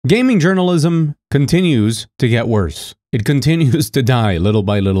Gaming journalism continues to get worse. It continues to die little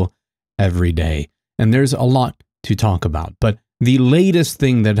by little every day. And there's a lot to talk about. But the latest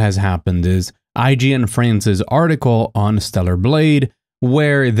thing that has happened is IGN France's article on Stellar Blade,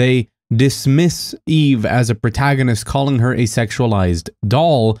 where they dismiss Eve as a protagonist, calling her a sexualized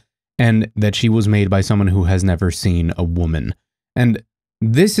doll, and that she was made by someone who has never seen a woman. And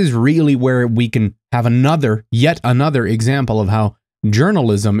this is really where we can have yet another example of how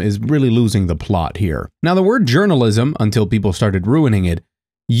journalism is really losing the plot here. Now, the word journalism, until people started ruining it,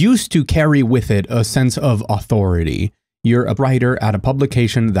 used to carry with it a sense of authority. You're a writer at a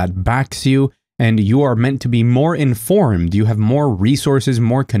publication that backs you, and you are meant to be more informed. You have more resources,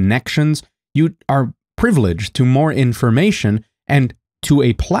 more connections. You are privileged to more information and to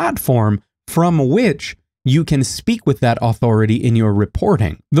a platform from which you can speak with that authority in your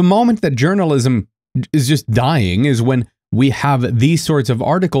reporting. The moment that journalism is just dying is when we have these sorts of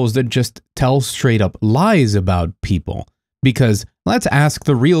articles that just tell straight up lies about people. Because let's ask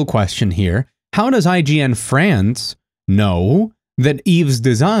the real question here. How does IGN France know that Eve's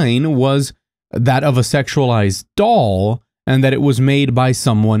design was that of a sexualized doll and that it was made by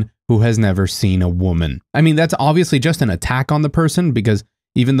someone who has never seen a woman? I mean, that's obviously just an attack on the person, because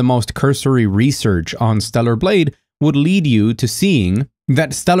even the most cursory research on Stellar Blade would lead you to seeing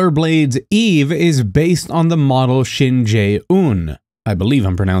that Stellar Blade's Eve is based on the model Shin Jae-un. I believe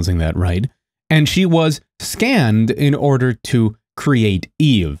I'm pronouncing that right. And she was scanned in order to create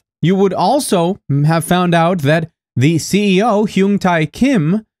Eve. You would also have found out that the CEO, Hyung-Tae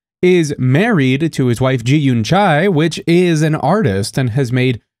Kim, is married to his wife Ji-Yoon Chai, which is an artist and has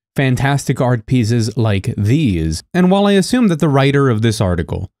made fantastic art pieces like these. And while I assume that the writer of this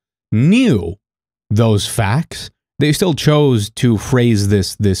article knew those facts, they still chose to phrase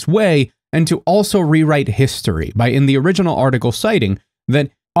this way and to also rewrite history by, in the original article, citing that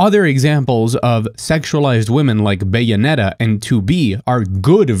other examples of sexualized women like Bayonetta and 2B are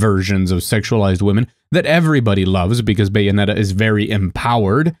good versions of sexualized women that everybody loves because Bayonetta is very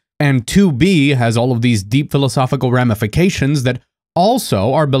empowered, and 2B has all of these deep philosophical ramifications that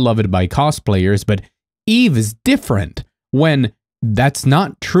also are beloved by cosplayers, but Eve is different, when that's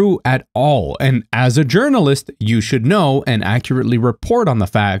not true at all. And as a journalist, you should know and accurately report on the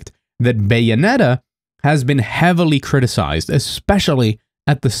fact that Bayonetta has been heavily criticized, especially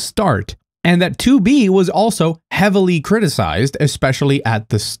at the start, and that 2B was also heavily criticized, especially at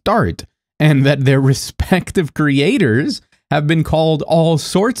the start, and that their respective creators have been called all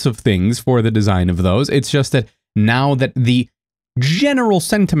sorts of things for the design of those. It's just that now that the general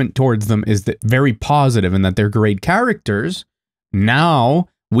sentiment towards them is that very positive and that they're great characters, now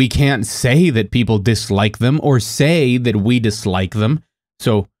we can't say that people dislike them or say that we dislike them.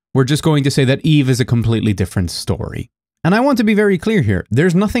 So we're just going to say that Eve is a completely different story. And I want to be very clear here.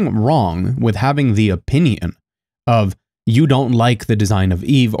 There's nothing wrong with having the opinion of you don't like the design of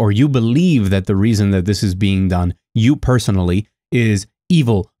Eve, or you believe that the reason that this is being done, you personally, is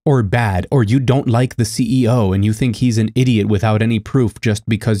evil or bad, or you don't like the CEO and you think he's an idiot without any proof just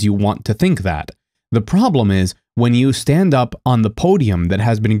because you want to think that. The problem is when you stand up on the podium that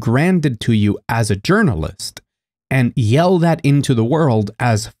has been granted to you as a journalist and yell that into the world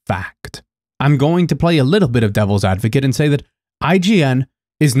as fact. I'm going to play a little bit of devil's advocate and say that IGN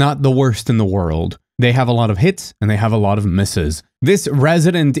is not the worst in the world. They have a lot of hits and they have a lot of misses. This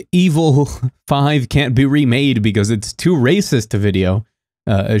Resident Evil 5 can't be remade because it's too racist video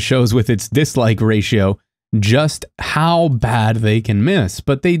shows with its dislike ratio just how bad they can miss.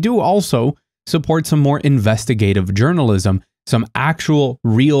 But they do also support some more investigative journalism, some actual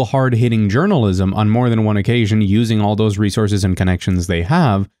real hard-hitting journalism on more than one occasion using all those resources and connections they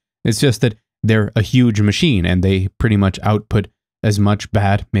have. It's just that they're a huge machine and they pretty much output as much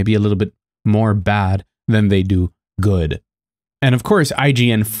bad, maybe a little bit more bad than they do good. And of course,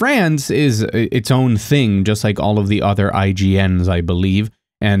 IGN France is its own thing, just like all of the other IGNs, I believe,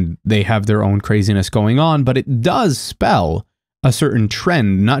 and they have their own craziness going on, but it does spell a certain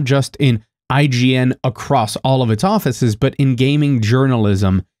trend, not just in IGN across all of its offices, but in gaming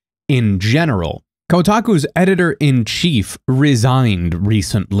journalism in general. Kotaku's editor-in-chief resigned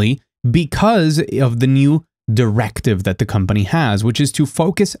recently because of the new directive that the company has, which is to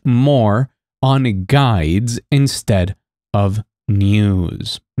focus more on guides instead of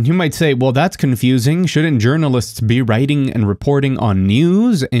news. And you might say, well, that's confusing. Shouldn't journalists be writing and reporting on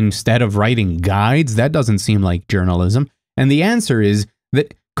news instead of writing guides? That doesn't seem like journalism. And the answer is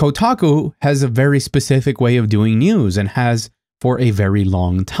that Kotaku has a very specific way of doing news and has for a very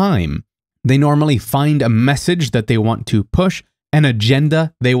long time. They normally find a message that they want to push, an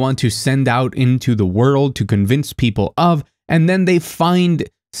agenda they want to send out into the world to convince people of, and then they find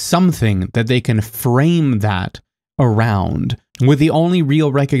something that they can frame that around, with the only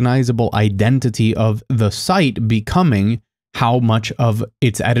real recognizable identity of the site becoming how much of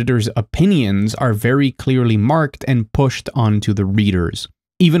its editors' opinions are very clearly marked and pushed onto the readers.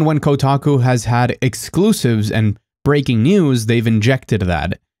 Even when Kotaku has had exclusives and breaking news, they've injected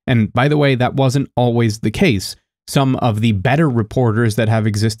that. And by the way, that wasn't always the case. Some of the better reporters that have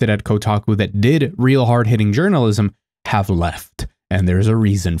existed at Kotaku that did real hard-hitting journalism have left, and there's a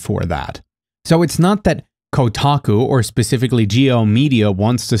reason for that. So it's not that Kotaku, or specifically Geo Media,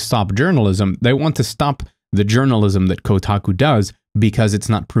 wants to stop journalism. They want to stop the journalism that Kotaku does because it's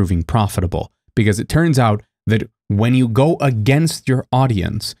not proving profitable. Because it turns out that when you go against your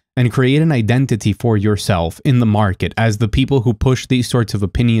audience and create an identity for yourself in the market as the people who push these sorts of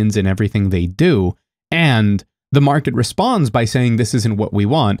opinions in everything they do, and the market responds by saying this isn't what we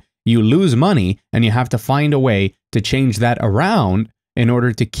want, you lose money and you have to find a way to change that around in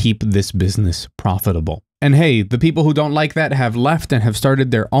order to keep this business profitable. And hey, the people who don't like that have left and have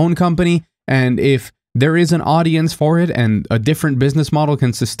started their own company, and if there is an audience for it and a different business model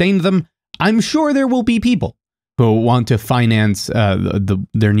can sustain them, I'm sure there will be people who want to finance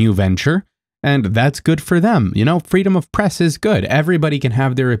their new venture, and that's good for them. You know, freedom of press is good. Everybody can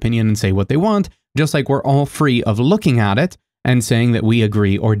have their opinion and say what they want, just like we're all free of looking at it and saying that we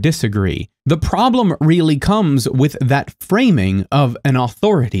agree or disagree. The problem really comes with that framing of an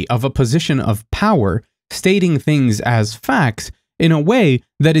authority, of a position of power, stating things as facts in a way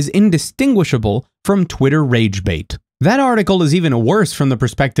that is indistinguishable from Twitter rage bait. That article is even worse from the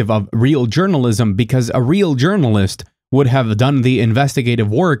perspective of real journalism, because a real journalist would have done the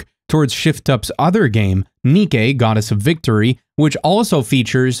investigative work towards ShiftUp's other game, Nike, Goddess of Victory, which also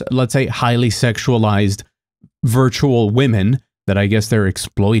features, let's say, highly sexualized virtual women that I guess they're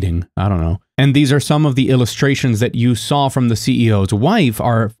exploiting. I don't know. And these are some of the illustrations that you saw from the CEO's wife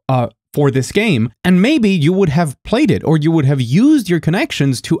are for this game, and maybe you would have played it, or you would have used your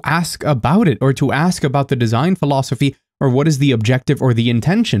connections to ask about it, or to ask about the design philosophy, or what is the objective or the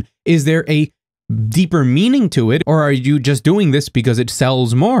intention. Is there a deeper meaning to it, or are you just doing this because it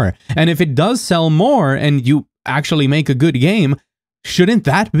sells more? And if it does sell more and you actually make a good game, shouldn't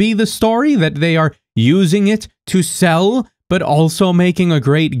that be the story, that they are using it to sell but also making a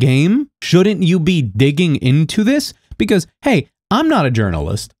great game? Shouldn't you be digging into this? Because, hey, I'm not a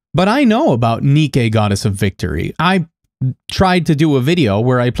journalist, but I know about Nike, Goddess of Victory. I tried to do a video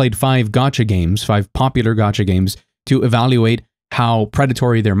where I played 5 gacha games, 5 popular gacha games, to evaluate how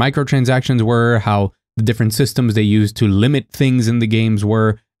predatory their microtransactions were, how the different systems they used to limit things in the games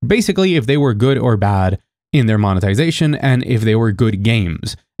were, basically if they were good or bad in their monetization, and if they were good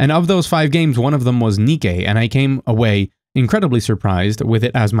games. And of those 5 games, one of them was Nike, and I came away incredibly surprised with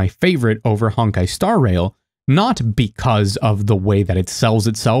it as my favorite over Honkai Star Rail, not because of the way that it sells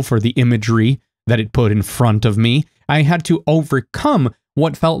itself or the imagery that it put in front of me. I had to overcome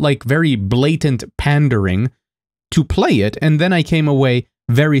what felt like very blatant pandering to play it, and then I came away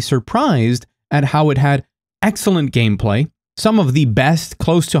very surprised at how it had excellent gameplay, some of the best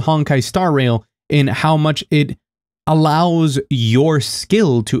close to Honkai Star Rail in how much it allows your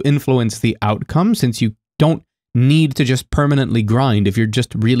skill to influence the outcome, since you don't need to just permanently grind. If you're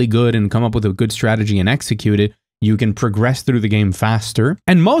just really good and come up with a good strategy and execute it, you can progress through the game faster.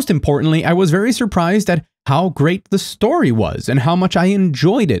 And most importantly, I was very surprised at how great the story was and how much I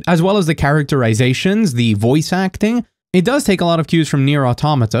enjoyed it, as well as the characterizations, the voice acting. It does take a lot of cues from Nier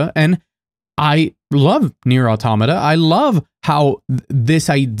Automata, and I love Nier Automata. I love how this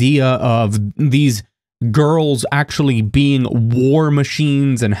idea of these girls actually being war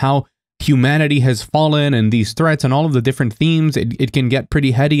machines and how humanity has fallen and these threats and all of the different themes, it can get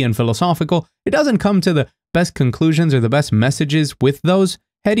pretty heady and philosophical. It doesn't come to the best conclusions or the best messages with those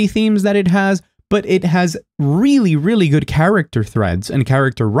heady themes that it has, but it has really, really good character threads and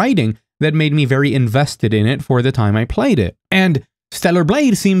character writing that made me very invested in it for the time I played it. And Stellar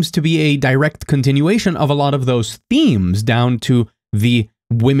Blade seems to be a direct continuation of a lot of those themes, down to the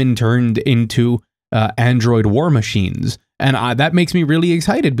women turned into android war machines. And that makes me really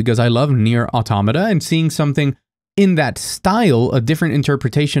excited because I love Nier Automata, and seeing something in that style, a different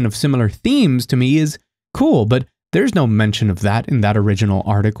interpretation of similar themes, to me is cool. But there's no mention of that in that original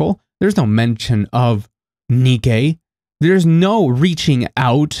article. There's no mention of Nike. There's no reaching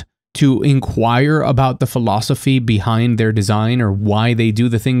out to inquire about the philosophy behind their design or why they do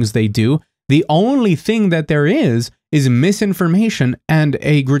the things they do. The only thing that there is misinformation and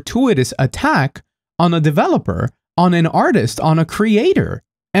a gratuitous attack on a developer, on an artist, on a creator.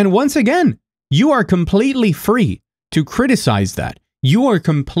 And once again, you are completely free to criticize that. You are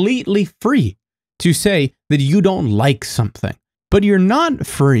completely free to say that you don't like something. but you're not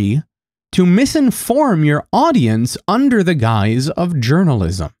free to misinform your audience under the guise of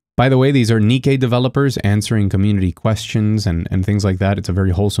journalism. By the way, these are Nikkei developers answering community questions and things like that. It's a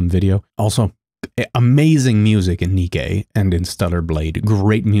very wholesome video. Also, amazing music in Nikkei and in Stellar Blade.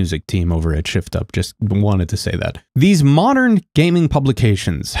 Great music team over at Shift Up. Just wanted to say that. These modern gaming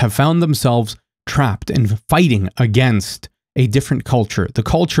publications have found themselves trapped in fighting against a different culture. The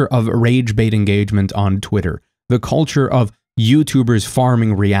culture of rage bait engagement on Twitter. The culture of YouTubers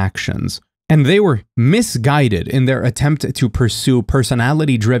farming reactions. And they were misguided in their attempt to pursue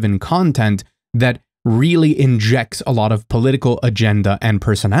personality-driven content that really injects a lot of political agenda and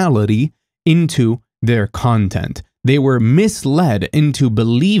personality into their content. They were misled into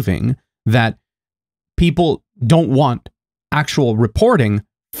believing that people don't want actual reporting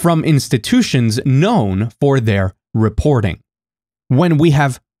from institutions known for their reporting. When we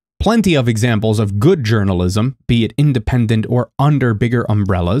have plenty of examples of good journalism, be it independent or under bigger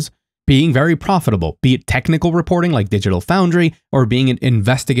umbrellas, being very profitable, be it technical reporting like Digital Foundry, or being it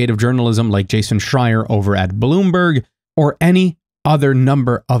investigative journalism like Jason Schreier over at Bloomberg, or any other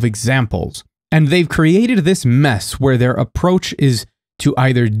number of examples. And they've created this mess where their approach is to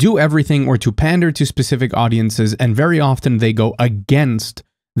either do everything or to pander to specific audiences, and very often they go against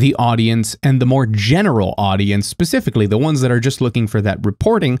the audience and the more general audience, specifically the ones that are just looking for that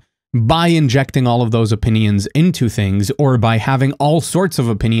reporting, by injecting all of those opinions into things, or by having all sorts of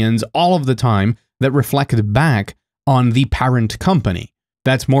opinions all of the time that reflect back on the parent company.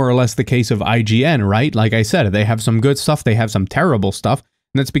 That's more or less the case of IGN, right? Like I said, they have some good stuff, they have some terrible stuff,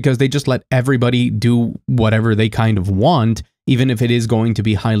 and that's because they just let everybody do whatever they kind of want, even if it is going to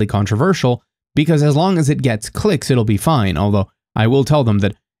be highly controversial, because as long as it gets clicks, it'll be fine. Although I will tell them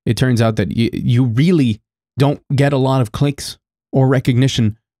that it turns out that you really don't get a lot of clicks or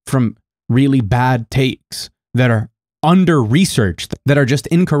recognition from really bad takes that are under-researched, that are just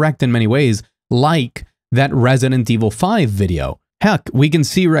incorrect in many ways, like that Resident Evil 5 video. Heck, we can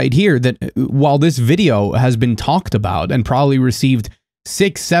see right here that while this video has been talked about and probably received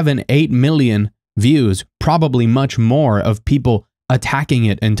 6, 7, 8 million views, probably much more of people attacking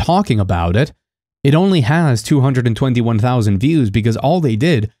it and talking about it, it only has 221,000 views because all they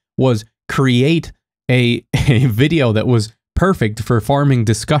did was create a video that was perfect for farming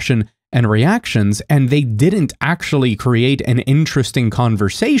discussion and reactions, and they didn't actually create an interesting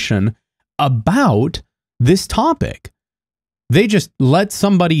conversation about this topic. They just let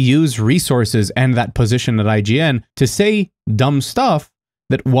somebody use resources and that position at IGN to say dumb stuff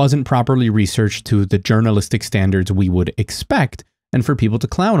that wasn't properly researched to the journalistic standards we would expect, and for people to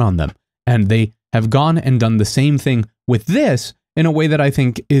clown on them. And they have gone and done the same thing with this in a way that I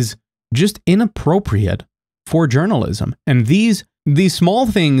think is just inappropriate for journalism. And these small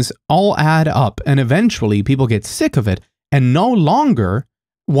things all add up, and eventually people get sick of it and no longer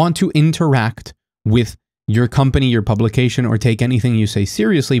want to interact with your company, your publication, or take anything you say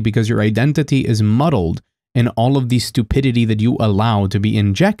seriously because your identity is muddled in all of the stupidity that you allow to be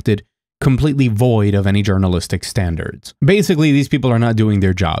injected, completely void of any journalistic standards. Basically, these people are not doing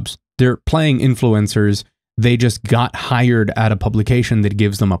their jobs. They're playing influencers. They just got hired at a publication that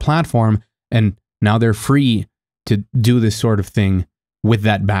gives them a platform, and now they're free to do this sort of thing with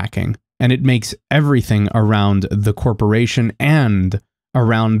that backing. And it makes everything around the corporation and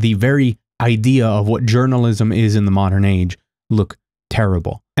around the very idea of what journalism is in the modern age look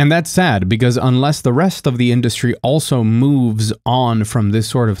terrible. And that's sad, because unless the rest of the industry also moves on from this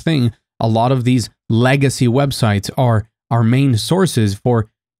sort of thing, a lot of these legacy websites are our main sources for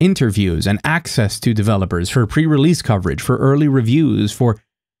interviews and access to developers, for pre-release coverage, for early reviews, for,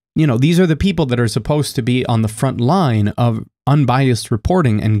 you know, these are the people that are supposed to be on the front line of unbiased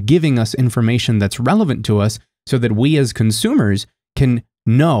reporting and giving us information that's relevant to us so that we as consumers can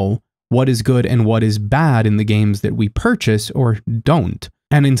know what is good and what is bad in the games that we purchase or don't.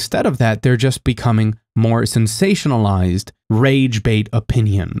 And instead of that, they're just becoming more sensationalized rage bait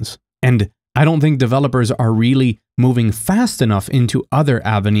opinions. And I don't think developers are really moving fast enough into other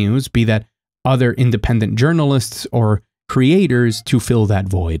avenues, be that other independent journalists or creators, to fill that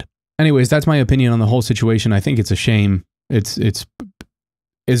void. Anyways, that's my opinion on the whole situation. I think it's a shame. It's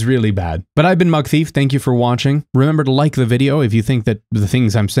really bad. But I've been Mugthief. Thank you for watching. Remember to like the video if you think that the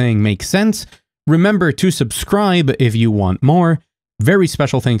things I'm saying make sense. Remember to subscribe if you want more. Very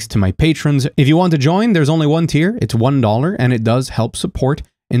special thanks to my patrons. If you want to join, there's only one tier. It's $1, and it does help support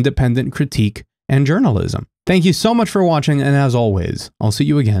independent critique and journalism. Thank you so much for watching, and as always, I'll see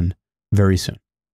you again very soon.